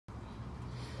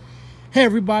Hey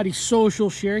everybody, Social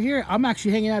Share here. I'm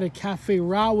actually hanging out at Cafe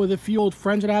Rao with a few old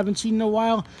friends that I haven't seen in a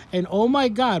while. And oh my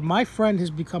God, my friend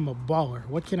has become a baller.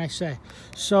 What can I say?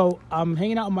 So I'm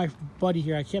hanging out with my buddy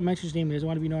here. I can't mention his name. He doesn't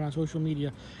want to be known on social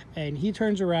media. And he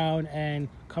turns around and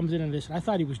comes in on this. And I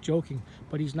thought he was joking,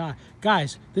 but he's not.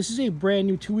 Guys, this is a brand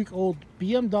new 2-week-old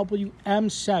BMW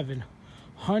M7,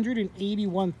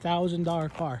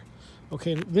 $181,000 car.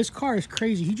 Okay, this car is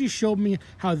crazy. He just showed me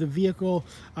how the vehicle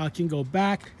can go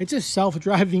back. It's a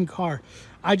self-driving car.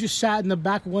 I just sat in the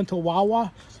back, went to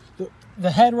Wawa. The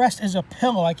headrest is a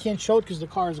pillow. I can't show it because the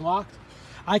car is locked.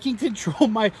 I can control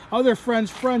my other friend's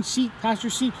front seat, passenger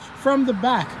seat, from the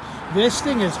back. This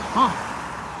thing is hot.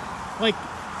 Like,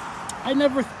 I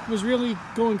never was really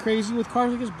going crazy with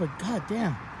cars like this, but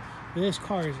goddamn, this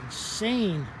car is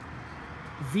insane.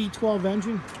 V12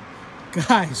 engine.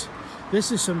 Guys,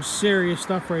 this is some serious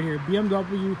stuff right here.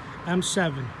 BMW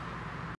M7.